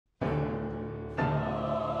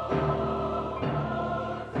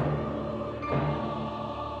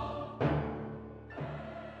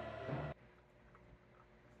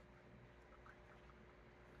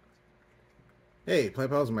Hey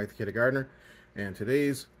Plant Pals, I'm Mike the Kid Gardener, and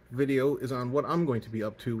today's video is on what I'm going to be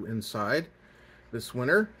up to inside this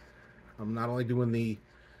winter. I'm not only doing the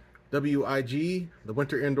WIG, the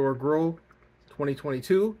Winter Indoor Grow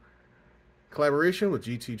 2022 collaboration with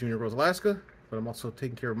GT Junior Grows Alaska, but I'm also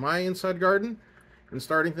taking care of my inside garden and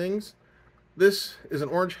starting things. This is an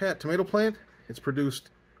orange hat tomato plant. It's produced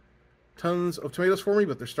tons of tomatoes for me,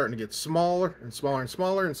 but they're starting to get smaller and smaller and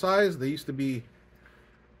smaller in size. They used to be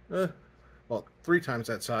well, 3 times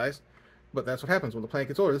that size, but that's what happens when the plant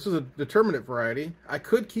gets older. This is a determinate variety. I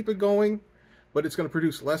could keep it going, but it's going to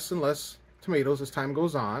produce less and less tomatoes as time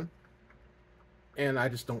goes on, and I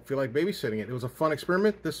just don't feel like babysitting it. It was a fun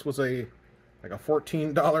experiment. This was like a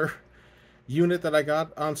 $14 unit that I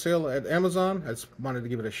got on sale at Amazon. I just wanted to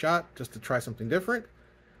give it a shot just to try something different.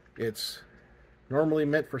 It's normally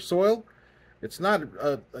meant for soil. It's not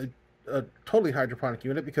a totally hydroponic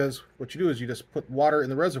unit, because what you do is you just put water in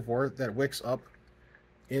the reservoir that wicks up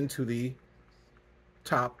into the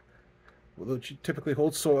top, which typically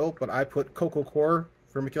holds soil, but I put cocoa coir,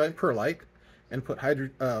 vermiculite, and perlite, and put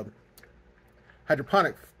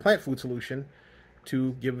hydroponic plant food solution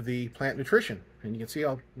to give the plant nutrition. And you can see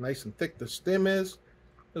how nice and thick the stem is.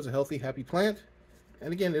 It's a healthy, happy plant.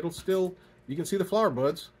 And again, it'll still, you can see the flower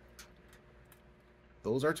buds.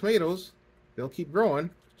 Those are tomatoes. They'll keep growing.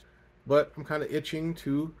 But I'm kind of itching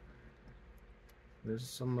to, there's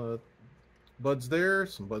some buds there,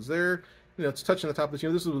 some buds there. You know, it's touching the top of this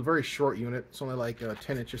unit. This is a very short unit. It's only like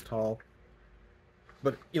 10 inches tall.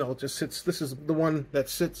 But, you know, it just sits, this is the one that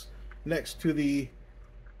sits next to the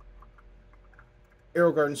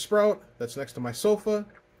AeroGarden sprout. That's next to my sofa.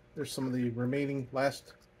 There's some of the remaining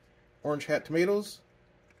last orange hat tomatoes.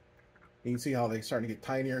 You can see how they're starting to get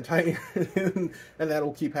tinier and tinier, and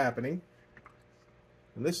that'll keep happening.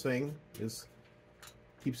 And this thing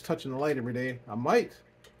keeps touching the light every day. I might,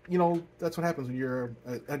 you know, that's what happens when you're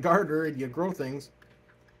a gardener and you grow things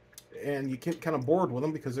and you get kind of bored with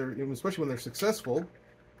them, because they're, especially when they're successful.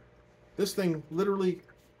 This thing, literally,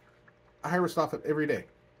 I harvest off it every day.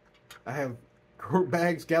 I have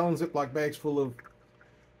bags, gallon Ziploc bags full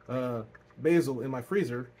of basil in my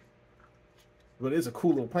freezer. But it is a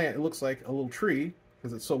cool little plant. It looks like a little tree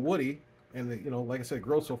because it's so woody, and you know, like I said, it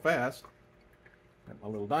grows so fast. Got my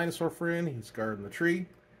little dinosaur friend, he's guarding the tree.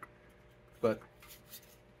 But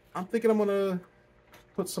I'm thinking I'm gonna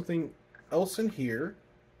put something else in here,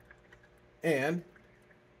 and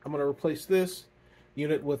I'm gonna replace this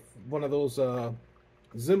unit with one of those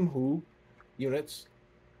Zimhu units.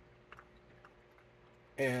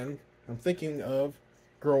 And I'm thinking of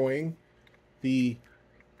growing the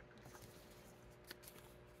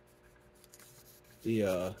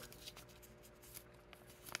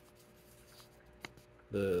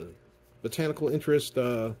botanical interest,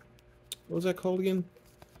 what was that called again?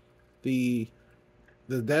 The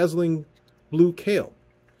dazzling blue kale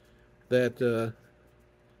that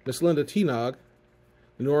Miss Linda Tienog,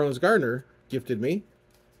 the New Orleans gardener, gifted me.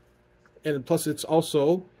 And plus, it's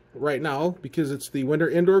also right now, because it's the Winter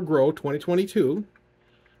Indoor Grow 2022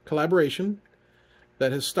 collaboration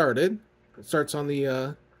that has started. It starts on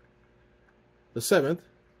the 7th.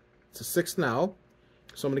 It's the 6th now.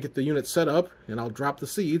 So I'm going to get the unit set up, and I'll drop the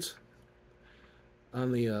seeds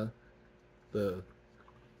on well,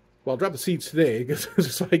 I'll drop the seeds today, just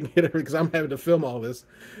so I can get it, because I'm having to film all this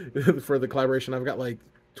for the collaboration. I've got like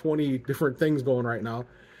 20 different things going right now.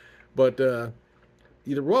 But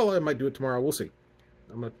either, well, I might do it tomorrow. We'll see.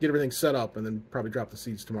 I'm going to get everything set up and then probably drop the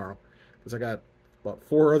seeds tomorrow, because I got about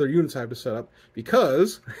 4 other units I have to set up,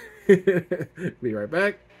 because, be right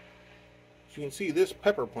back. As you can see, this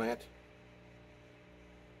pepper plant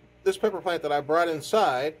that I brought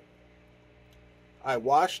inside, I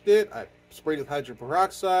washed it, I sprayed it with hydrogen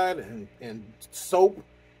peroxide and soap,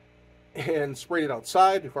 and sprayed it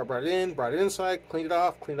outside before I brought it inside, cleaned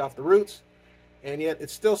off the roots, and yet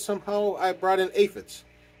it's still somehow, I brought in aphids.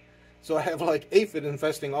 So I have like aphid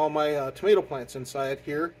infesting all my tomato plants inside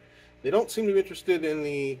here. They don't seem to be interested in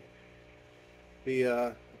the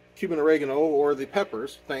Cuban oregano or the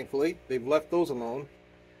peppers, thankfully. They've left those alone,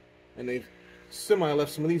 and they've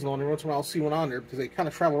semi-left some of these alone. Every once in a while I'll see one on there, because they kind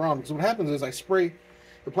of travel around. Because what happens is I spray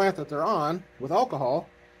the plant that they're on with alcohol,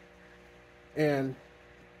 and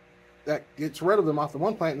that gets rid of them off the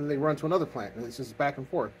one plant, and then they run to another plant, and it's just back and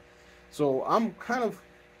forth. So I'm kind of,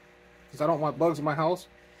 because I don't want bugs in my house.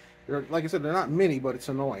 Like I said, they're not many, but it's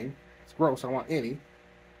annoying. It's gross. I don't want any,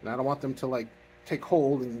 and I don't want them to like take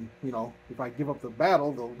hold, and you know, if I give up the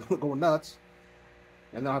battle, they'll go nuts.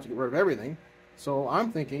 and then I'll have to get rid of everything. So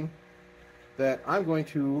I'm thinking that I'm going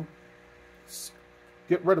to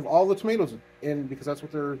get rid of all the tomatoes because that's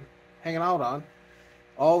what they're hanging out on.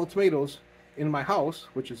 All the tomatoes in my house,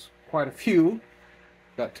 which is quite a few.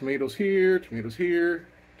 Got tomatoes here, tomatoes here,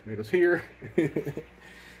 tomatoes here.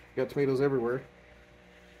 Got tomatoes everywhere.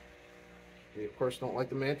 They of course don't like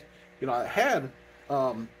the mint. You know, I had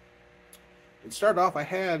it started off, I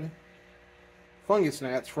had fungus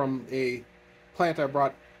gnats from a plant I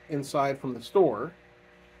brought inside from the store.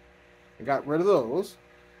 I got rid of those,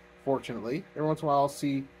 fortunately. Every once in a while I'll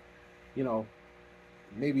see, you know,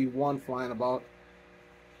 maybe one flying about,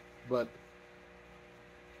 but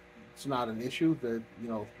it's not an issue. That, you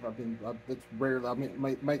know, it's rare. I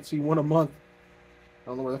might see one a month. I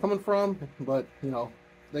don't know where they're coming from, but you know,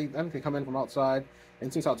 I think they come in from outside.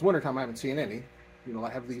 And since it's wintertime, I haven't seen any. You know,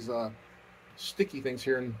 I have these sticky things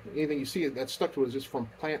here, and anything you see that's stuck to it is just from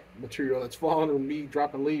plant material that's fallen, or me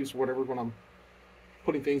dropping leaves, or whatever, when I'm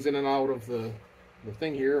putting things in and out of the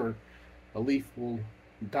thing here, or a leaf will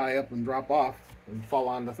die up and drop off and fall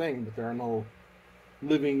on the thing, but there are no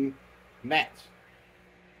living gnats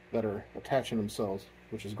that are attaching themselves,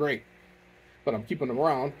 which is great. But I'm keeping them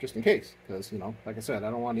around just in case, because, you know, like I said,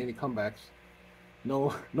 I don't want any comebacks.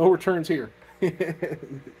 No returns here.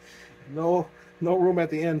 no room at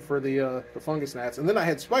the end for the fungus gnats. And then I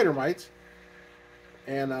had spider mites,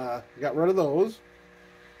 and got rid of those.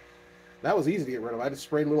 That was easy to get rid of. I just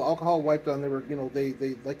sprayed a little alcohol, wiped on. They were, you know, they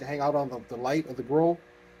like to hang out on the light of the grow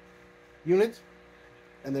unit,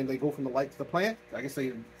 and then they go from the light to the plant. I guess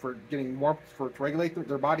for getting warmth, to regulate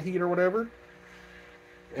their body heat or whatever.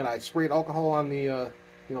 And I sprayed alcohol on the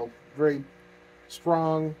you know, very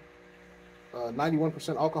strong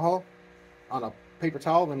 91% alcohol on a paper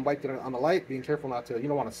towel, and wiped it on the light, being careful not to, you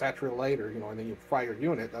don't want to saturate light, or, you know, and then you fry your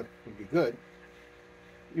unit. That would be good.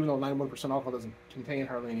 Even though 91% alcohol doesn't contain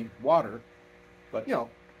hardly any water, but, you know,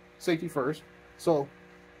 safety first. So,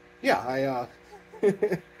 yeah,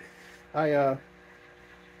 I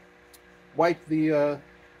wiped the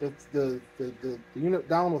unit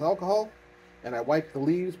down with alcohol, and I wiped the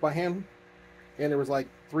leaves by hand, and there was like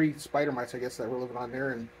 3 spider mites, I guess, that were living on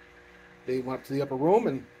there, and they went up to the upper room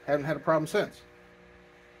and haven't had a problem since.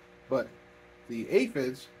 But the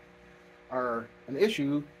aphids are an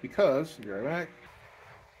issue because, be right back,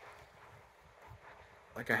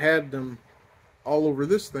 like I had them all over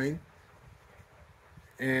this thing,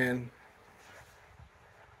 and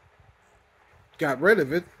got rid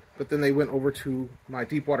of it, but then they went over to my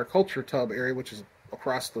deep water culture tub area, which is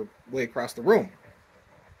across the room,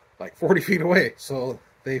 like 40 feet away. So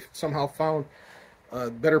they somehow found a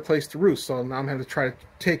better place to roost. So now I'm having to try to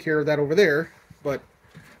take care of that over there. But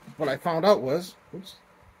what I found out was, oops,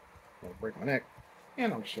 I'll break my neck.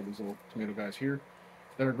 And I'll show these little tomato guys here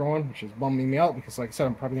that are growing, which is bumming me out because, like I said,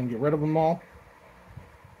 I'm probably going to get rid of them all.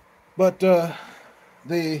 But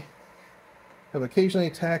they have occasionally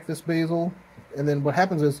attacked this basil, and then what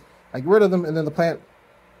happens is I get rid of them, and then the plant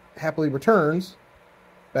happily returns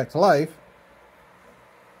back to life.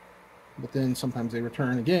 But then sometimes they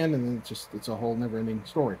return again, and then it's a whole never-ending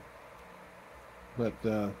story. But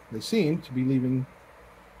they seem to be leaving.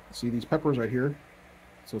 See these peppers right here,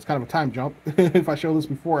 so it's kind of a time jump. If I show this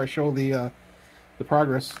before I show the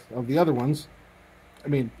progress of the other ones, I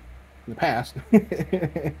mean, in the past,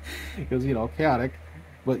 because, you know, chaotic.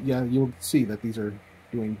 But yeah, you'll see that these are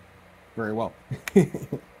doing very well.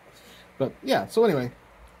 But yeah, so anyway,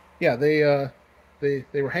 yeah, they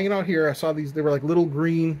were hanging out here. I saw these. They were like little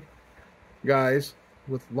green guys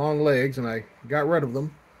with long legs, and I got rid of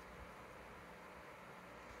them,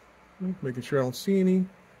 making sure I don't see any,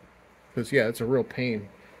 because yeah, it's a real pain.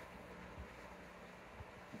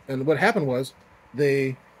 And what happened was,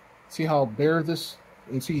 they see how bare this,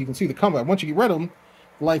 and see, you can see the comeback. Once you get rid of them,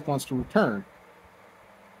 life wants to return.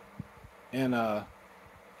 And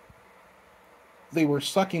they were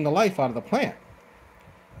sucking the life out of the plant.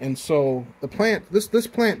 And so the plant, this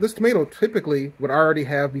tomato typically would already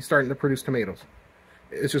be starting to produce tomatoes.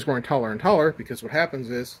 It's just growing taller and taller, because what happens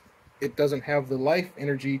is it doesn't have the life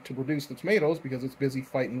energy to produce the tomatoes because it's busy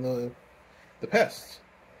fighting the pests,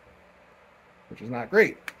 which is not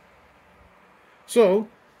great. So,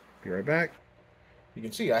 be right back. You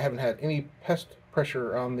can see I haven't had any pest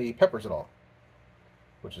pressure on the peppers at all,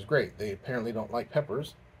 which is great. They apparently don't like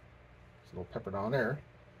peppers. There's a little pepper down there.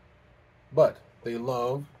 But they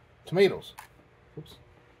love tomatoes. Oops.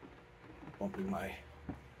 Bumping my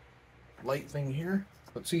light thing here.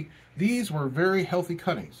 But see, these were very healthy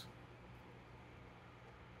cuttings.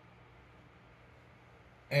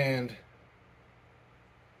 And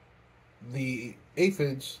the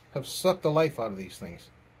aphids have sucked the life out of these things.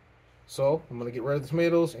 So I'm gonna get rid of the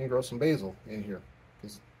tomatoes and grow some basil in here,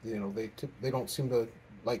 because they don't seem to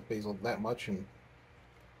like basil that much, and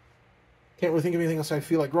can't really think of anything else I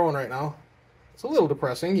feel like growing right now. It's a little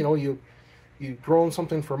depressing, you've grown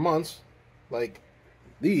something for months, like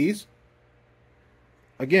these.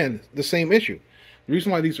 Again, the same issue. The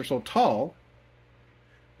reason why these are so tall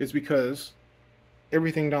is because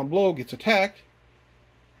everything down below gets attacked,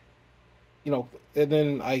 and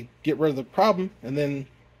then I get rid of the problem, and then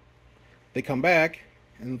they come back,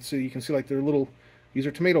 and so you can see like they're little, these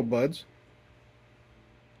are tomato buds.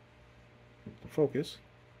 Focus.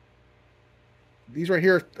 These right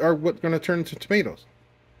here are what's going to turn into tomatoes.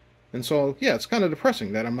 And so, yeah, it's kind of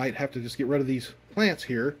depressing that I might have to just get rid of these plants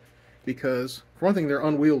here, because, for one thing, they're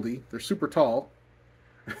unwieldy. They're super tall.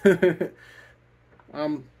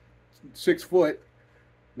 I'm 6 foot.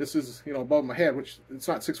 This is, above my head, which it's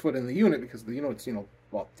not 6 foot in the unit, because the unit's,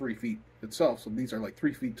 about 3 feet itself. So these are like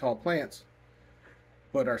 3 feet tall plants,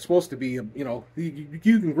 but are supposed to be, you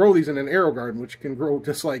can grow these in an aero garden, which can grow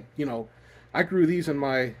just like, I grew these in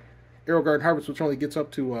my aero garden harvest, which only gets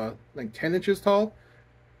up to, like 10 inches tall,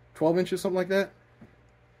 12 inches, something like that.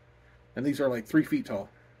 And these are like 3 feet tall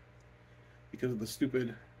because of the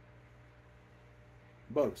stupid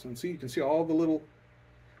bugs. And see, you can see all the little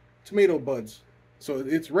tomato buds. So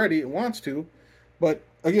it's ready, it wants to, but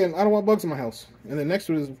again, I don't want bugs in my house. And then next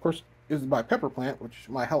to it is, of course, is my pepper plant, which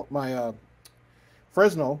my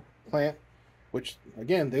Fresno plant, which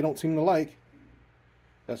again they don't seem to like.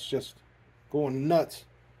 That's just going nuts.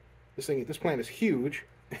 This plant is huge.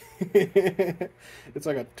 It's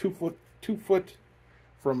like a 2 foot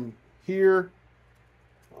from here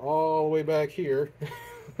all the way back here.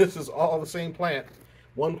 This is all the same plant,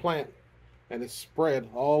 one plant, and it's spread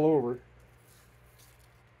all over,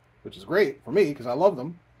 which is great for me because I love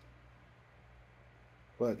them.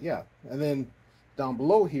 But yeah, and then down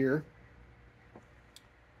below here,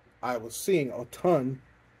 I was seeing a ton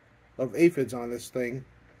of aphids on this thing.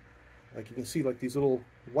 Like you can see, like these little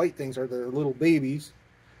white things are their little babies.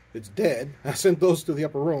 It's dead. I sent those to the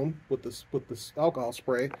upper room with this alcohol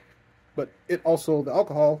spray, but the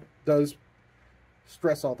alcohol does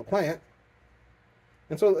stress out the plant,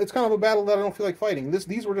 and so it's kind of a battle that I don't feel like fighting.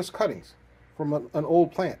 These were just cuttings from an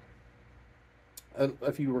old plant.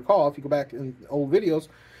 If you recall, if you go back in old videos,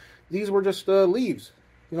 these were just leaves.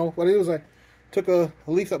 What I did was I took a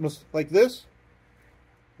leaf that was like this,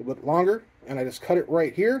 a bit longer, and I just cut it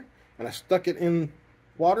right here, and I stuck it in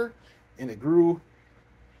water, and it grew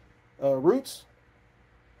roots,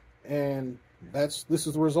 and this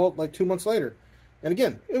is the result like 2 months later. And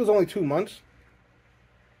again, it was only 2 months.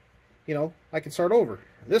 I can start over.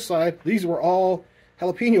 This side, these were all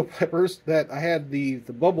jalapeno peppers that I had the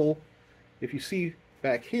bubble. If you see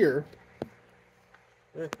back here,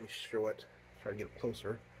 let me show it, try to get it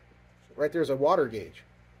closer. Right there's a water gauge,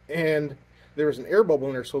 and there was an air bubble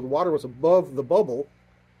in there, so the water was above the bubble,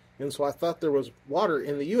 and so I thought there was water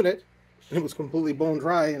in the unit, and it was completely bone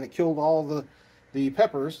dry, and it killed all the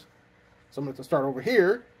peppers. So I'm going to have to start over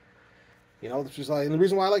here. Which is like, and the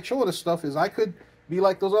reason why I like showing this stuff is I could be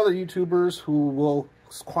like those other YouTubers who will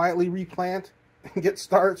quietly replant, get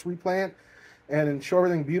starts, replant, and show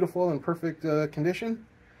everything beautiful and perfect condition.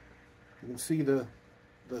 You can see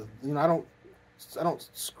I don't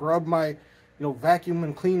scrub my, vacuum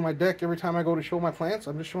and clean my deck every time I go to show my plants.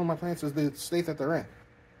 I'm just showing my plants as the state that they're in,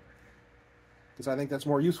 because I think that's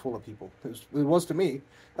more useful to people. It was to me.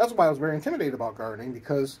 That's why I was very intimidated about gardening,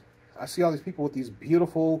 because I see all these people with these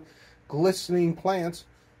beautiful, glistening plants,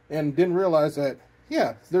 and didn't realize that,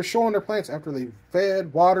 yeah, they're showing their plants after they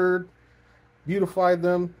fed, watered, beautified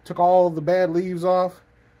them, took all the bad leaves off,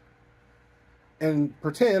 and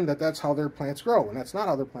pretend that that's how their plants grow. And that's not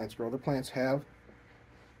how their plants grow. Their plants have,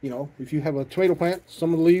 if you have a tomato plant,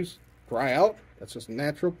 some of the leaves dry out. That's just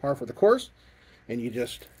natural, par for the course. And you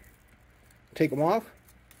just take them off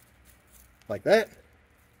like that.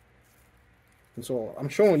 And so I'm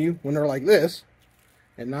showing you when they're like this,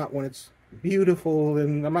 and not when it's beautiful.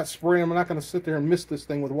 And I'm not spraying them. I'm not going to sit there and mist this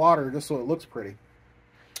thing with water just so it looks pretty.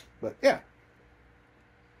 But yeah,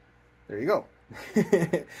 there you go.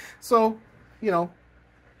 So,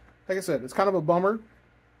 like I said, it's kind of a bummer.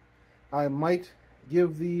 I might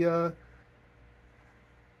give the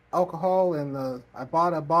alcohol, and I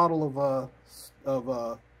bought a bottle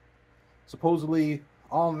of supposedly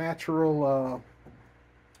all natural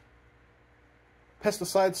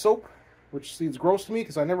pesticide soap, which seems gross to me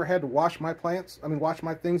because I never had to wash my plants. Wash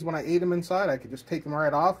my things when I ate them inside. I could just take them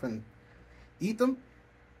right off and eat them,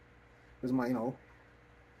 because my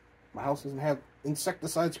house doesn't have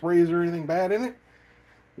insecticide sprays or anything bad in it.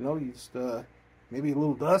 You just maybe a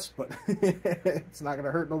little dust, but it's not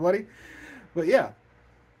gonna hurt nobody. But yeah,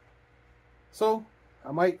 so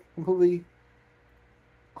I might completely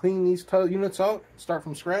clean these tile units out, start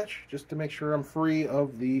from scratch, just to make sure I'm free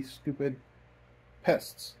of the stupid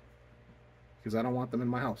pests, because I don't want them in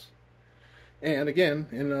my house. And again,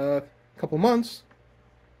 in a couple months,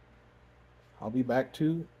 I'll be back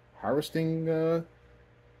to harvesting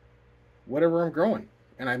whatever I'm growing,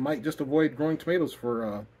 and I might just avoid growing tomatoes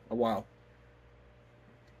for a while.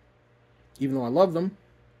 Even though I love them,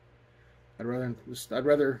 I'd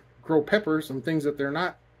rather grow peppers and things that they're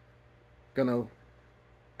not gonna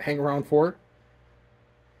hang around for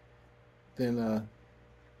than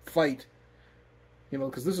fight. You know,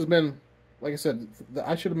 because this has been, like I said,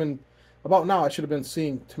 I should have been, about now I should have been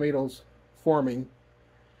seeing tomatoes forming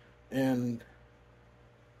and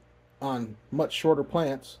on much shorter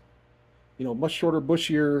plants, you know, much shorter,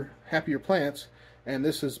 bushier, happier plants. And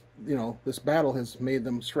this is, you know, this battle has made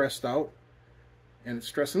them stressed out, and it's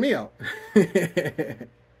stressing me out.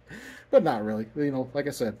 But not really. You know, like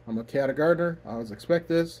I said, I'm a cat gardener. I always expect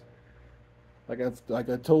this. Like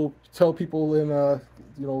I tell people in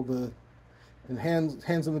you know, the in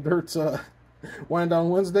hands in the dirt's Wind Down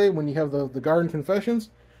Wednesday, when you have the garden confessions,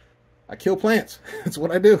 I kill plants. That's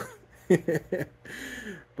what I do.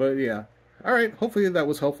 But yeah, all right. Hopefully that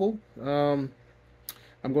was helpful. I'm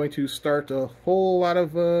going to start a whole lot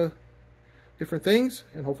of different things,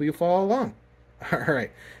 and hopefully you'll follow along. All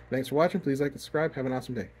right. Thanks for watching. Please like and subscribe. Have an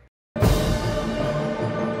awesome day.